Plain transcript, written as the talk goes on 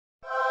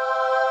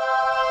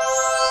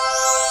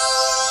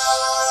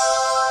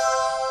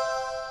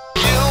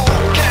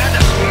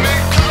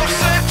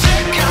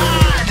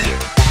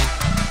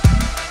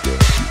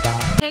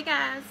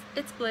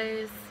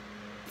Blaize.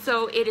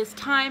 So it is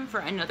time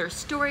for another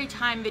story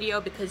time video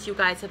because you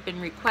guys have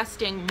been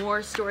requesting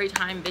more story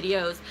time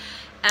videos,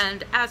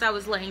 and as I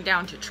was laying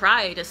down to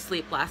try to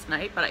sleep last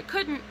night, but I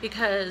couldn't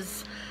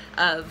because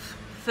of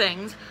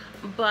things,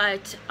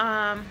 but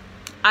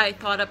I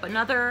thought up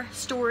another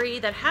story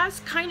that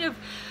has kind of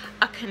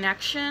a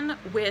connection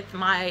with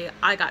my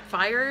I Got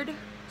Fired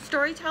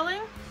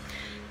storytelling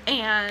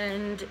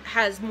and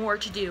has more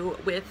to do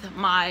with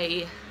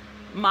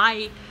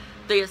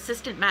the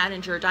assistant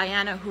manager,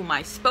 Diana, whom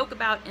I spoke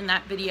about in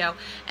that video,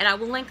 and I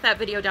will link that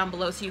video down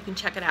below so you can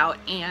check it out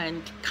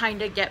and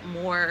kind of get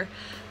more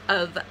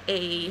of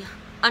a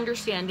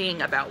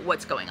understanding about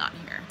what's going on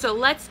here. So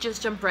let's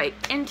just jump right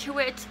into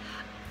it.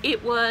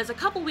 It was a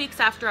couple weeks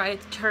after I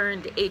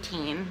turned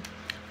 18,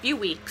 a few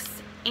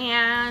weeks,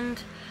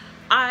 and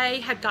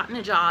I had gotten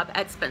a job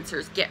at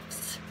Spencer's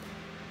Gifts.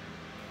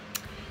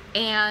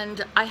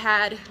 And I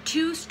had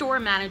two store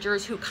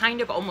managers who kind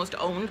of almost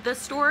owned the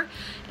store,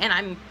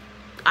 and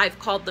I've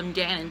called them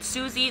Dan and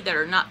Susie. That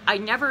are not, I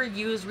never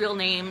use real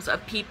names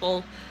of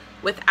people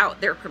without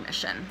their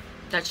permission.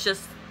 That's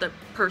just the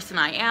person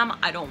I am.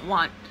 I don't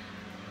want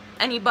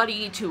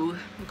anybody to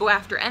go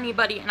after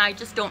anybody, and I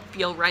just don't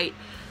feel right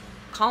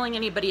calling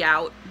anybody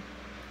out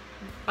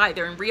by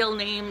their real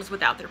names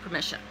without their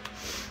permission.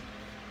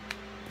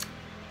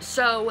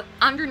 So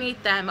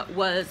underneath them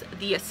was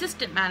the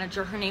assistant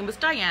manager. Her name was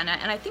Diana,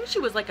 and I think she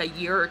was like a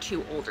year or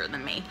two older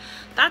than me.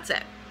 That's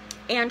it.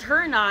 And her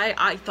and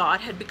I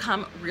thought, had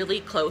become really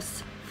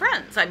close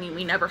friends. I mean,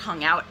 we never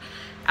hung out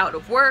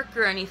of work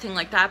or anything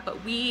like that,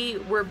 but we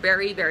were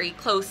very, very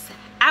close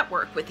at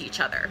work with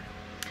each other.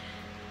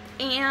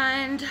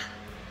 And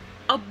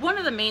one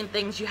of the main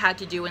things you had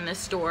to do in this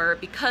store,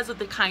 because of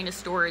the kind of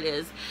store it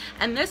is,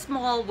 and this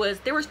mall was,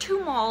 there was two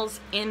malls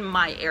in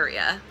my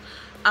area,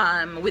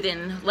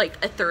 within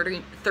like a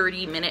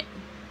 30-minute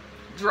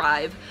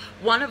drive.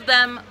 One of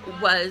them,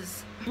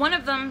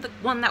 the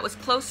one that was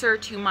closer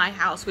to my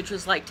house, which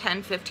was like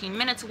 10-15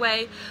 minutes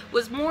away,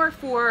 was more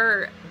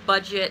for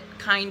budget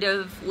kind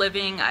of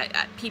living.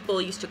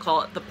 People used to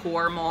call it the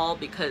poor mall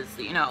because,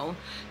 you know,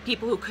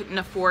 people who couldn't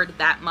afford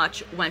that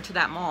much went to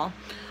that mall.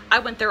 I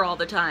went there all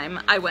the time.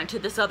 I went to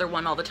this other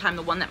one all the time,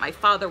 the one that my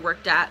father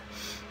worked at,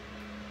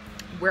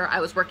 where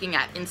I was working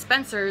at in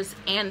Spencer's,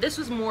 and this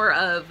was more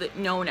of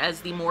known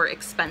as the more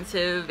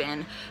expensive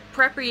and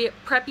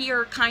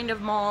preppier kind of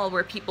mall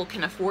where people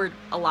can afford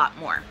a lot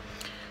more.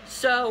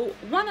 So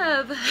one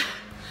of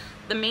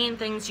the main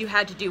things you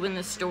had to do in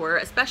this store,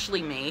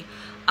 especially me,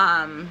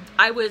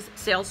 I was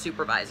sales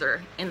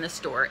supervisor in the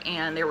store,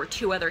 and there were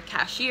two other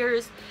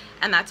cashiers,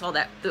 and that's all,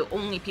 the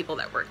only people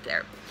that worked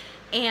there.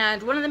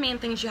 And one of the main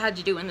things you had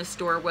to do in the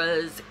store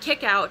was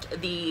kick out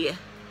the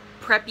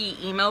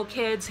preppy emo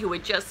kids who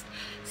would just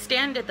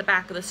stand at the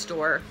back of the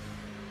store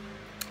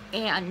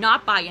and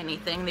not buy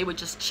anything. They would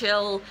just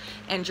chill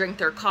and drink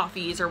their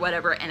coffees or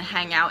whatever and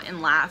hang out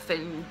and laugh,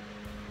 and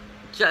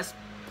just,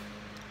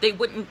 they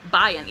wouldn't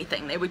buy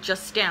anything. They would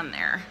just stand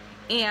there.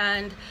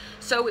 And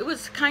so it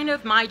was kind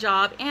of my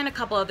job and a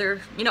couple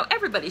other, you know,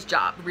 everybody's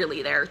job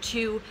really there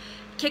to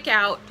kick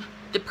out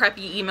the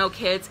preppy emo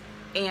kids.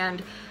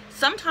 And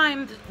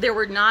sometimes they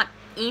were not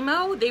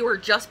emo, they were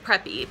just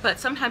preppy, but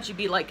sometimes you'd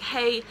be like,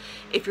 hey,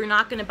 if you're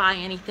not going to buy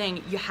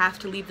anything, you have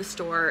to leave the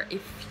store.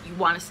 If you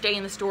want to stay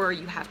in the store,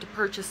 you have to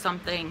purchase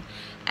something,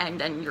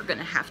 and then you're going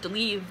to have to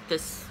leave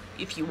this.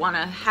 If you want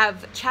to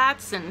have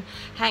chats and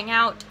hang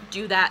out,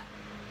 do that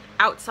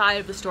outside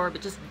of the store,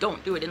 but just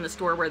don't do it in the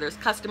store where there's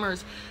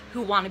customers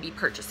who want to be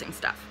purchasing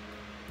stuff.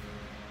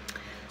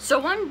 So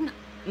one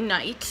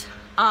night,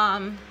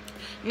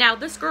 now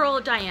this girl,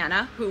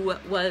 Diana, who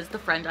was the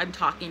friend I'm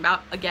talking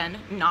about, again,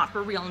 not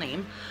her real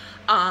name,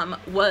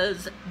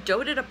 was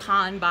doted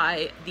upon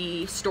by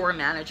the store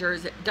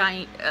managers,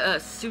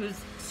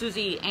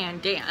 Susie and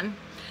Dan,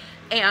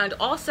 and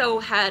also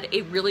had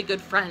a really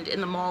good friend in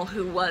the mall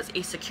who was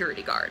a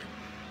security guard.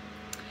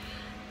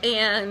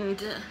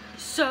 And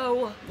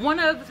so one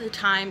of the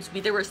times,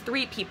 there was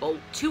three people,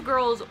 two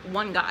girls,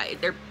 one guy.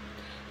 They're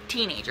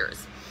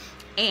teenagers,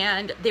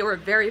 and they were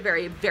very,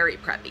 very, very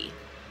preppy,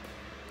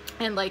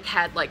 and like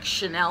had like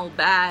Chanel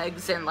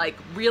bags and like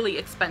really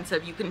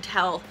expensive. You can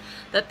tell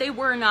that they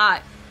were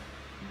not,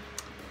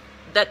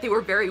 that they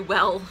were very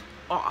well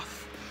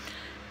off.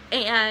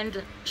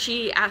 And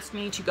she asked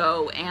me to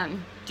go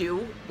and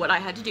do what I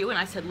had to do, and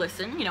I said,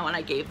 listen, you know, and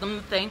I gave them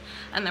the thing,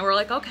 and they were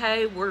like,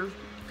 okay, we're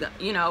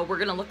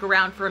gonna look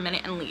around for a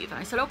minute and leave. And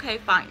I said, okay,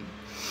 fine.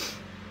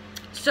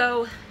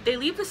 So they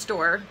leave the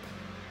store,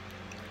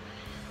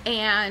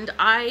 and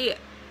I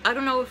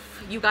don't know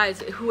if you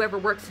guys, whoever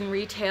works in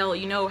retail,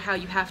 you know how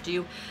you have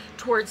to,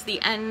 towards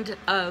the end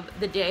of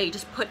the day,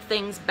 just put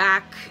things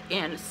back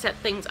and set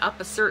things up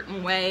a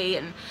certain way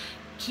and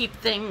keep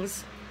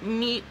things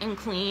neat and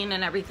clean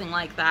and everything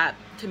like that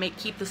to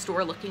keep the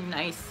store looking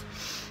nice.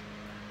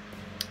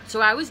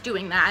 So I was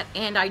doing that,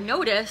 and I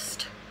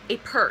noticed a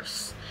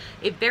purse,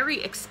 a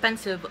very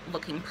expensive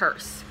looking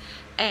purse,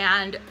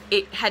 and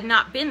it had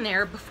not been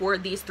there before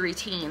these three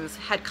teens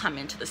had come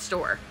into the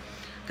store.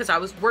 because I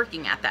was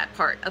working at that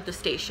part of the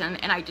station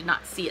and I did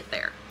not see it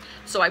there.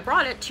 So I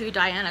brought it to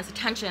Diana's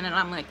attention and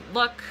I'm like,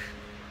 look,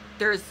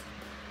 there's,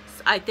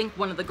 I think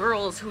one of the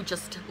girls who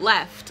just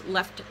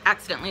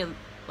accidentally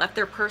left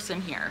their purse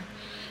in here.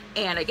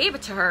 And I gave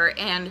it to her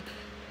and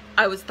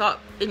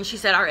and she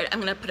said, all right, I'm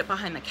gonna put it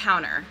behind the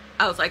counter.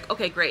 I was like,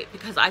 okay, great,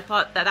 because I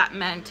thought that that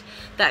meant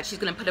that she's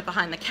gonna put it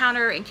behind the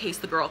counter in case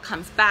the girl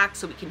comes back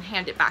so we can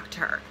hand it back to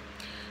her.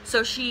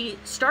 So she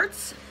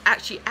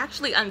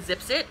actually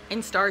unzips it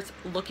and starts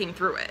looking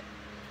through it.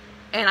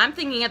 And I'm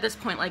thinking at this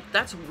point, like,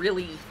 that's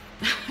really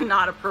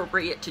not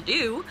appropriate to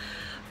do.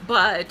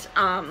 But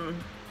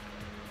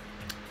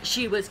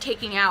she was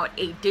taking out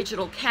a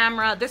digital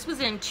camera. This was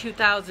in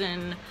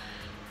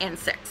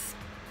 2006.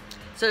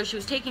 So she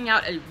was taking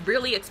out a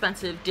really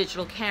expensive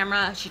digital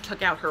camera. She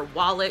took out her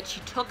wallet.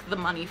 She took the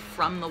money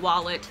from the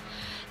wallet.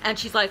 And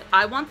she's like,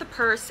 I want the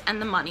purse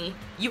and the money.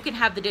 You can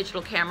have the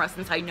digital camera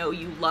since I know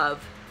you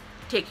love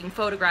taking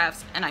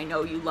photographs and I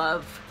know you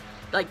love,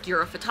 like,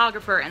 you're a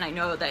photographer and I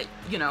know that,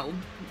 you know,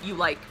 you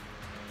like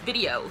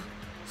video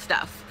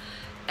stuff.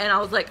 And I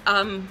was like,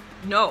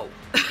 no.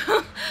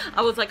 I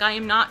was like, I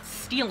am not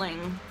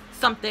stealing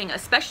something,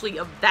 especially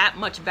of that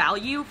much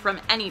value, from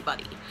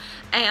anybody.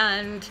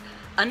 And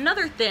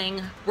another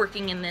thing,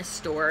 working in this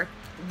store,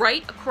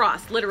 right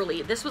across,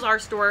 literally, this was our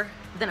store,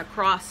 then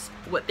across,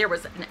 there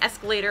was an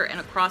escalator, and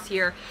across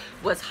here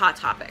was Hot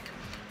Topic.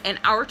 And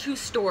our two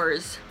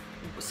stores,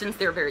 since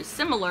they're very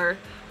similar,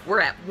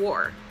 were at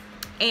war.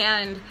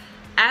 And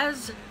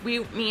as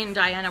me and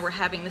Diana were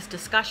having this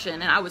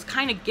discussion, and I was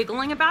kind of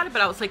giggling about it,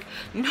 but I was like,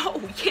 no,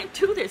 we can't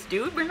do this,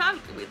 dude. We're not,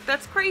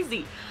 that's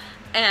crazy.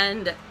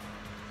 And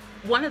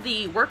one of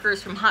the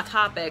workers from Hot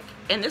Topic,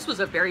 and this was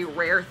a very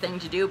rare thing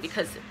to do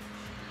because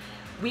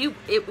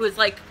it was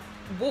like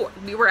war,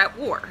 we were at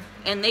war,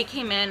 and they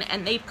came in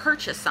and they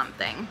purchased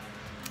something,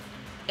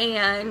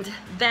 and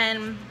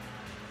then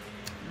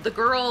the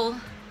girl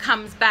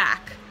comes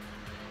back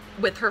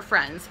with her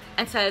friends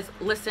and says,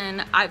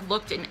 listen, I've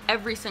looked in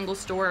every single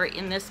store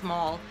in this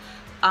mall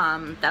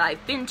that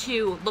I've been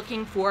to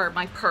looking for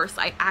my purse.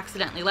 I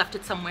accidentally left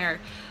it somewhere.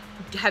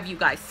 Have you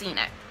guys seen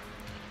it?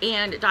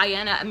 And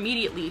Diana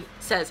immediately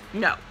says,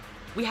 no,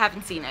 we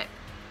haven't seen it.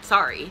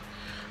 Sorry.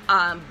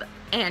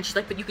 And she's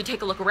like, but you could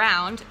take a look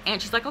around.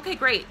 And she's like, okay,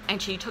 great.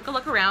 And she took a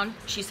look around.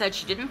 She said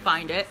she didn't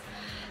find it.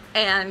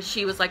 And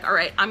she was like, all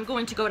right, I'm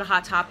going to go to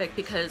Hot Topic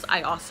because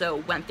I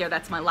also went there.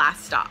 That's my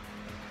last stop.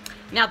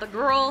 Now, the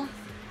girl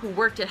who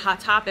worked at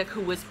Hot Topic,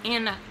 who was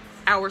in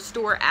our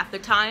store at the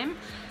time,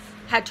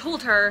 had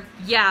told her,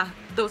 yeah,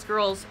 those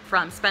girls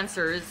from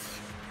Spencer's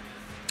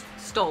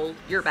stole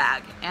your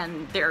bag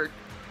and they're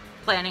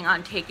planning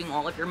on taking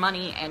all of your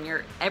money and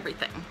your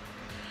everything.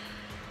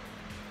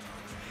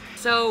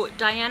 So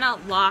Diana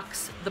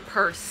locks the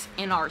purse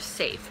in our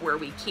safe where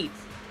we keep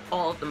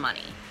all of the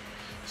money.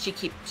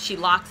 She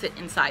locks it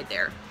inside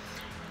there.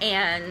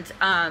 And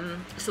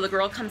so the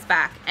girl comes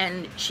back,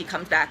 and she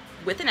comes back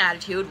with an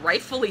attitude,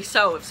 rightfully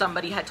so, if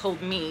somebody had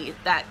told me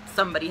that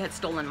somebody had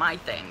stolen my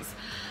things.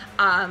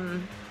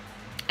 And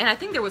I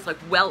think there was like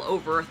well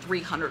over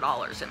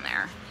 $300 in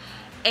there.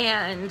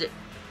 And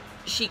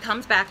she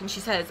comes back and she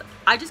says,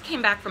 I just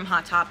came back from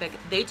Hot Topic.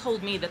 They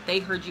told me that they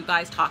heard you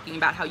guys talking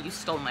about how you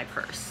stole my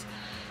purse.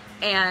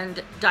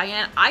 And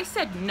Diane, I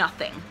said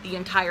nothing the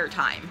entire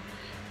time.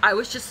 I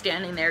was just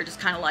standing there just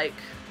kind of like,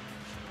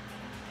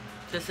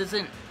 this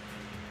isn't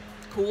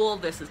cool.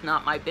 This is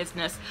not my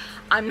business.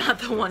 I'm not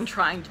the one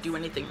trying to do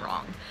anything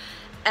wrong.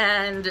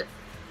 And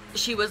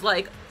she was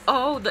like,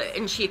 oh,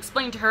 and she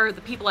explained to her,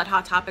 the people at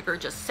Hot Topic are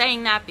just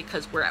saying that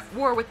because we're at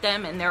war with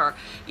them and they're,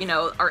 you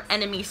know, our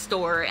enemy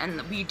store,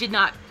 and we did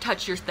not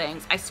touch your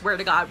things. I swear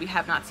to God, we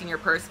have not seen your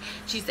purse.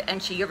 She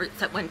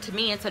went to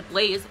me and said,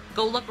 Blaize,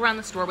 go look around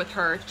the store with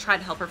her to try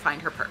to help her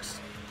find her purse.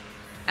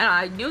 And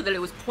I knew that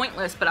it was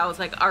pointless, but I was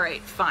like, all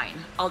right, fine,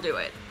 I'll do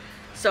it.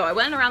 So I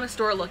went around the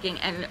store looking,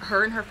 and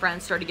her and her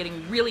friends started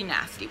getting really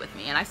nasty with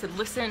me. And I said,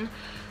 listen,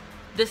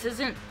 this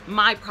isn't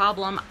my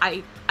problem.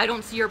 I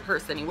don't see your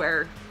purse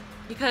anywhere.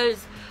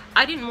 Because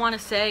I didn't want to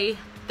say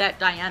that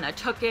Diana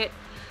took it,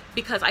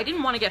 because I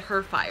didn't want to get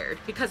her fired,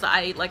 because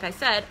like I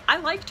said, I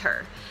liked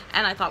her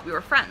and I thought we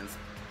were friends.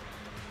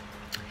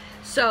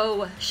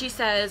 So she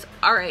says,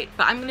 all right,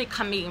 but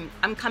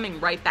I'm coming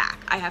right back.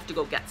 I have to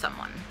go get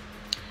someone.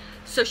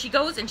 So she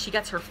goes and she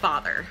gets her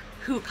father,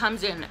 who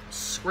comes in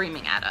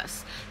screaming at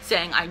us,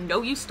 saying, I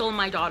know you stole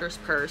my daughter's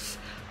purse.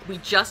 We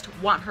just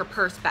want her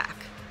purse back.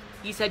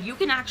 He said, you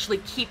can actually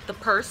keep the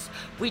purse.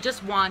 We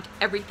just want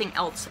everything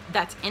else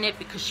that's in it,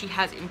 because she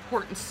has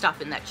important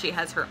stuff in that. She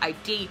has her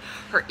ID,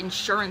 her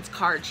insurance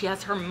card, she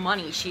has her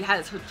money, she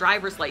has her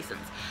driver's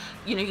license.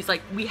 You know, he's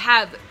like,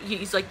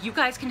 he's like, you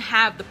guys can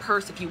have the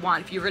purse if you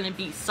want, if you're gonna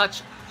be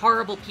such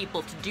horrible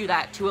people to do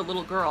that to a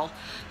little girl.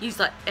 He's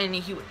like, and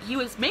he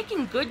was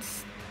making good,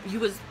 he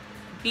was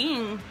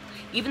being,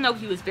 even though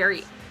he was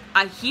very,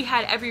 he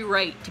had every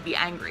right to be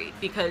angry,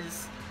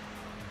 because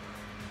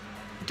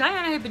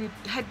Diana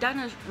had done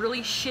a really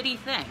shitty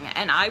thing,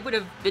 and I would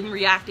have been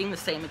reacting the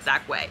same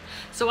exact way.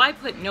 So I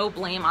put no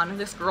blame on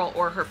this girl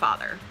or her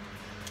father.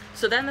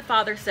 So then the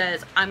father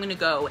says, I'm gonna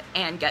go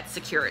and get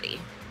security.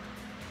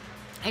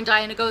 And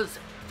Diana goes,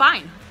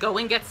 fine, go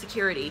and get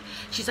security.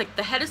 She's like,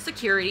 the head of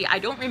security, I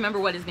don't remember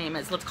what his name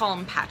is, let's call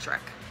him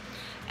Patrick.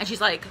 And she's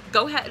like,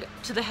 go ahead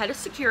to the head of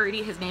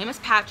security, his name is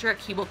Patrick,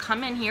 he will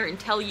come in here and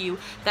tell you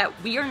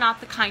that we are not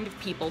the kind of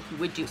people who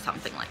would do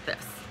something like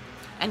this.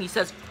 And he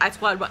says, that's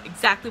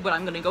exactly what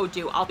I'm gonna go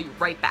do, I'll be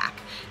right back.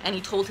 And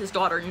he told his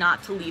daughter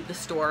not to leave the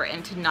store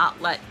and to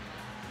not let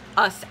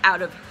us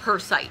out of her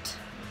sight.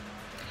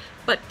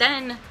 But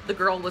then the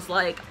girl was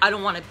like, I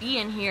don't wanna be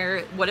in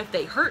here, what if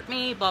they hurt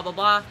me, blah, blah,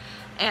 blah.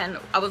 And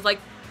I was like,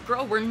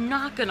 girl, we're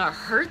not gonna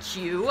hurt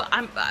you.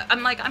 I'm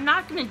like, I'm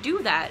not gonna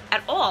do that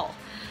at all.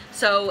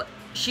 So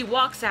she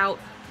walks out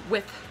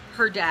with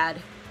her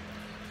dad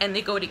and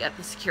they go to get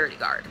the security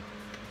guard.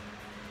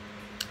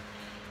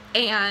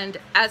 And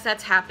as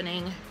that's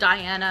happening,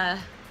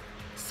 Diana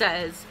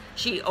says,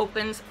 she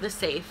opens the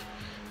safe,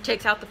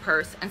 takes out the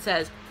purse and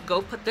says,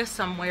 go put this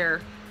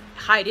somewhere,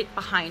 hide it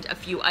behind a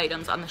few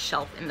items on the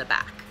shelf in the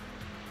back.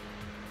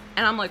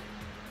 And I'm like,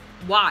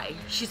 why?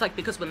 She's like,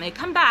 because when they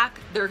come back,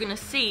 they're gonna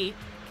see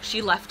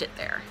she left it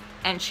there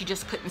and she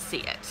just couldn't see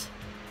it.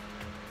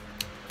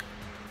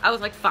 I was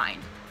like, fine.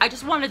 I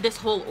just wanted this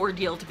whole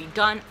ordeal to be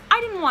done.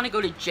 I didn't want to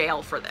go to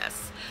jail for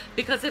this,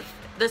 because if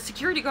the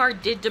security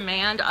guard did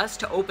demand us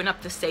to open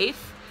up the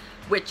safe,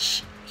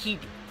 which he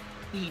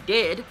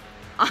did,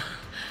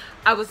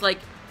 I was like,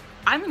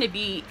 I'm gonna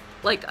be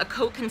like a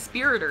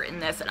co-conspirator in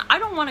this, and I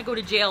don't want to go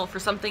to jail for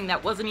something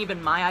that wasn't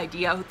even my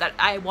idea, that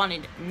I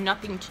wanted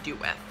nothing to do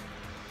with.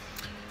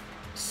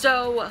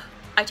 So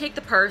I take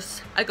the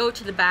purse, I go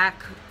to the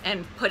back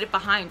and put it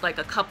behind like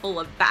a couple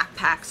of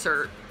backpacks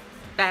or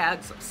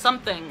bags,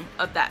 something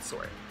of that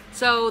sort.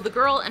 So the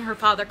girl and her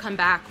father come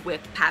back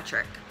with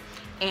Patrick,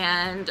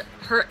 and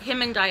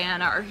him and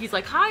Diana he's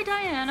like, hi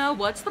Diana,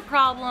 what's the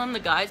problem?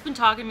 The guy's been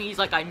talking to me. He's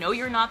like, I know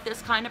you're not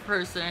this kind of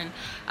person.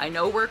 I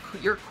know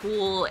you're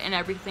cool and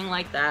everything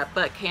like that,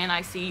 but can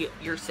I see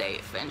your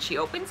safe? And she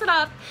opens it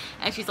up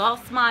and she's all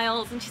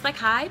smiles and she's like,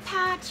 hi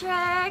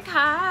Patrick,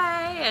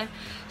 hi. And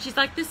she's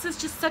like, this is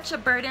just such a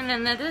burden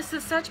and this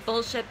is such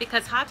bullshit,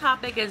 because Hot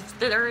Topic is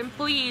that our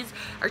employees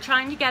are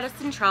trying to get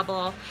us in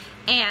trouble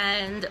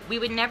and we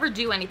would never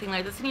do anything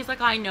like this. And he's like,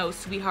 I know,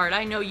 sweetheart,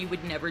 I know you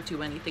would never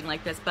do anything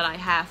like this, but I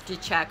have to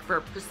check for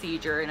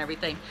procedure and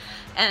everything.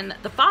 And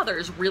the father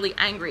is really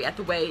angry at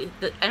the way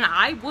that, and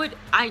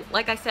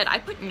like I said, I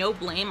put no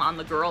blame on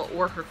the girl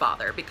or her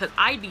father, because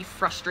I'd be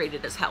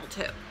frustrated as hell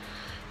too.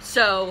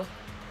 So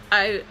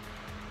I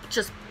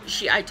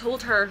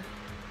told her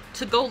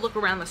to go look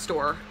around the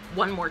store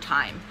one more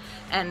time.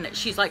 And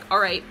she's like, all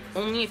right,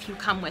 only if you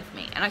come with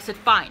me. And I said,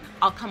 fine,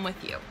 I'll come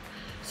with you.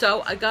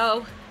 So I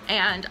go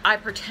and I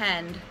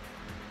pretend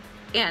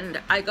and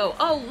I go,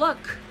 oh,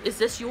 look, is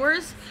this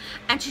yours?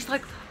 And she's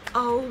like,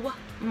 oh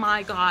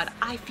my God,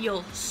 I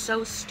feel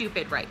so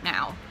stupid right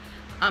now.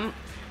 And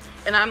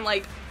I'm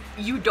like,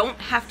 you don't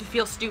have to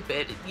feel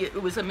stupid.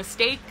 It was a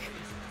mistake.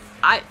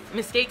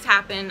 Mistakes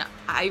happen.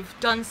 I've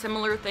done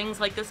similar things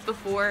like this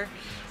before.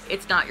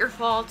 It's not your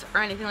fault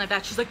or anything like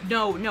that. She's like,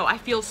 no, I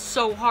feel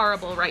so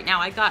horrible right now.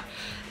 I got,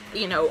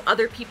 you know,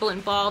 other people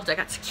involved. I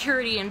got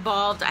security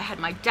involved. I had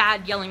my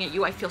dad yelling at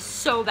you. I feel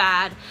so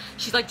bad.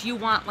 She's like, do you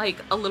want like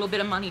a little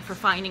bit of money for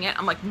finding it?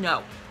 I'm like,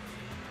 no,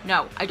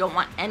 I don't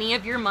want any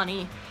of your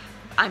money.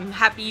 I'm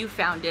happy you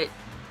found it.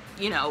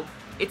 You know,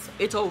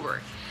 it's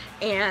over.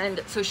 And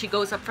so she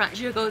goes up front and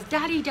she goes,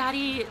 Daddy,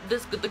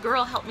 the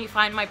girl helped me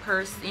find my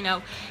purse. You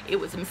know, it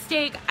was a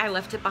mistake. I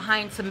left it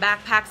behind some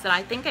backpacks that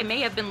I think I may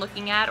have been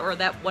looking at, or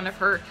that one of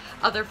her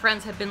other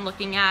friends had been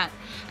looking at.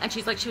 And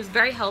she's like, she was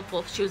very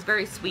helpful. She was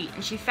very sweet.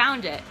 And she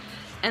found it.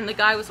 And the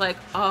guy was like,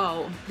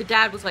 oh, the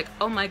dad was like,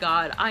 oh my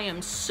God, I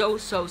am so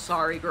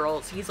sorry,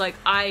 girls. He's like,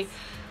 I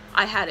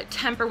had a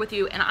temper with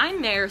you. And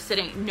I'm there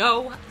sitting,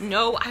 no,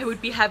 I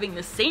would be having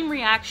the same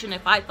reaction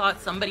if I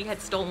thought somebody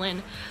had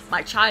stolen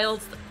my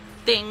child's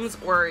things,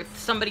 or if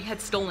somebody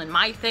had stolen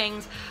my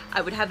things.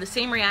 I would have the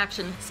same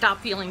reaction. Stop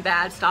feeling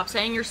bad, stop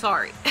saying you're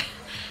sorry.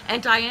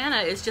 And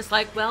Diana is just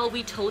like, well,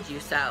 we told you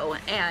so,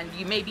 and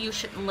maybe you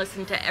shouldn't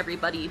listen to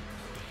everybody,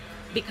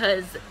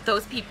 because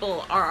those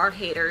people are our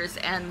haters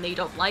and they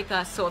don't like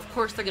us, so of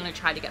course they're gonna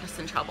try to get us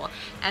in trouble,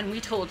 and we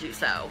told you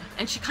so.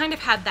 And she kind of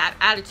had that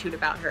attitude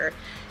about her.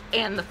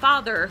 And the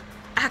father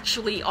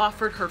actually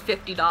offered her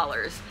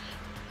 $50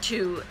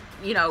 to,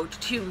 you know,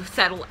 to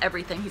settle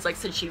everything. He's like,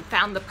 since you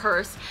found the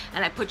purse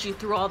and I put you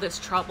through all this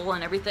trouble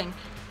and everything.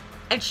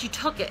 And she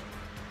took it.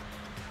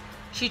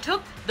 She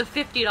took the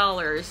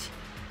 $50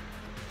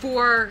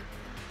 for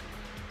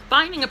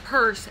finding a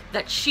purse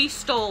that she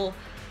stole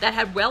that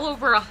had well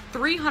over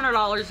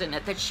 $300 in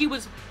it, that she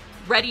was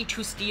ready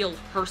to steal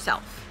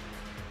herself.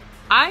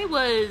 I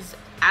was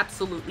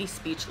absolutely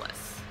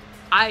speechless.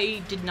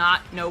 I did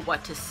not know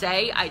what to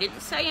say. I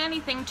didn't say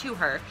anything to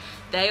her.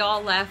 They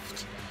all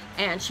left.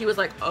 And she was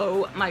like,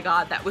 oh my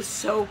God, that was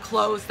so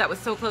close. That was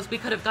so close. We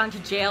could have gone to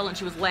jail. And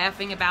she was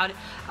laughing about it.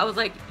 I was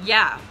like,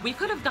 yeah, we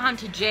could have gone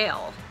to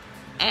jail.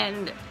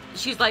 And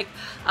she's like,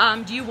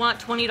 do you want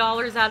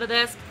 $20 out of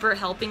this for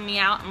helping me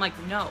out? I'm like,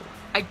 no,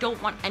 I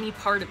don't want any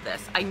part of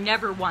this. I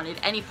never wanted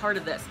any part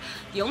of this.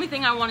 The only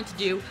thing I wanted to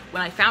do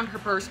when I found her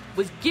purse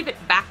was give it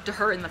back to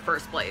her in the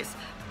first place.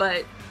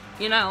 But,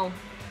 you know,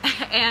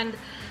 and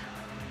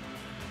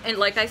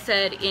like I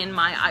said in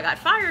my I Got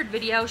Fired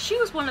video, she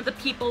was one of the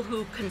people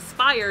who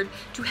conspired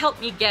to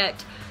help me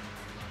get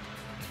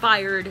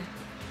fired,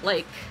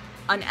 like,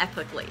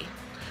 unethically.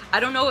 I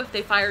don't know if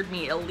they fired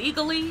me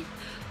illegally,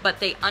 but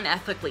they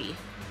unethically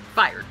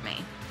fired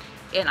me.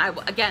 And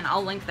again,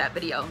 I'll link that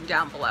video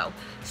down below.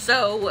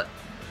 So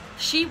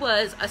she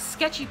was a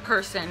sketchy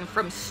person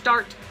from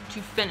start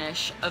to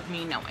finish of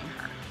me knowing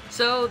her.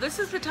 So this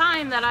is the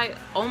time that I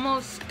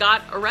almost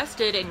got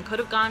arrested and could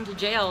have gone to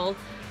jail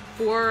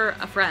for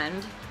a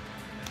friend,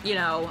 you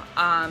know,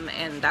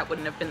 and that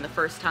wouldn't have been the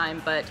first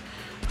time, but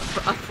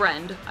a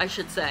friend, I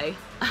should say,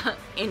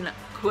 in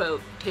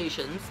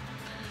quotations.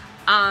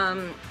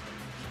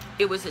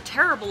 It was a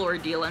terrible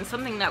ordeal and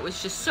something that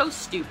was just so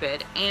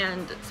stupid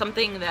and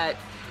something that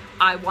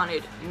I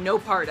wanted no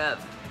part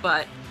of,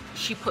 but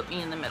she put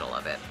me in the middle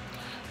of it.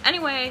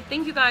 Anyway,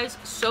 thank you guys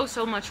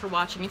so much for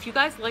watching. If you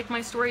guys like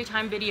my story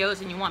time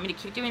videos and you want me to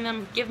keep doing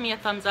them, give me a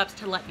thumbs up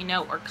to let me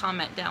know, or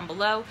comment down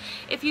below.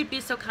 If you'd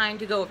be so kind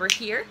to go over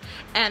here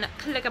and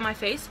click on my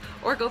face,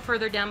 or go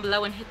further down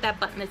below and hit that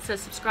button that says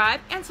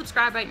subscribe, and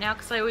subscribe right now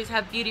because I always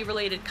have beauty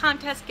related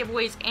contests,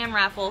 giveaways, and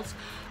raffles,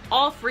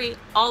 all free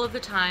all of the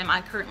time.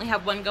 I currently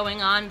have one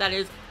going on that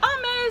is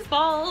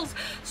amazeballs,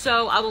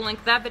 so I will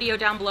link that video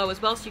down below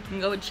as well, so you can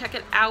go and check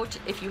it out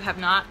if you have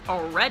not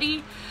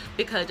already,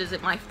 because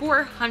it's my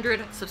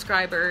 400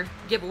 subscriber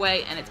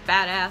giveaway and it's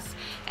badass,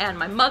 and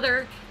my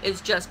mother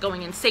is just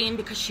going insane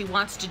because she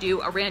wants to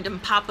do a random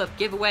pop-up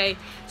giveaway,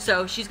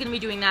 so she's going to be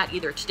doing that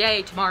either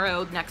today,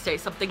 tomorrow, next day,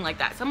 something like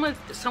that.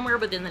 Somewhere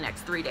within the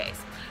next 3 days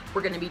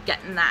we're going to be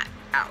getting that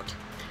out.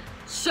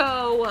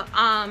 So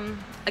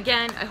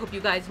again, I hope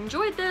you guys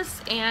enjoyed this,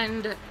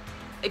 and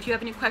if you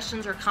have any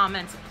questions or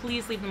comments,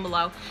 please leave them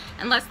below.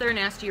 Unless they're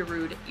nasty or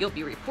rude, you'll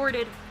be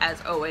reported,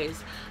 as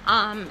always.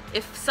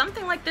 If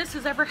something like this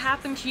has ever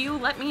happened to you,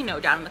 let me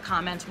know down in the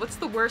comments. What's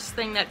the worst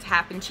thing that's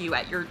happened to you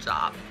at your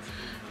job?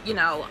 You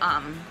know,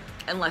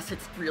 unless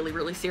it's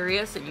really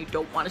serious and you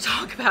don't want to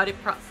talk about it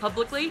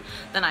publicly,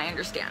 then I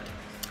understand.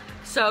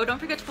 So don't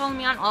forget to follow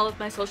me on all of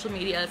my social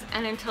medias,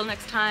 and until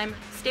next time,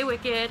 stay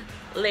wicked.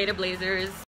 Later, Blazers.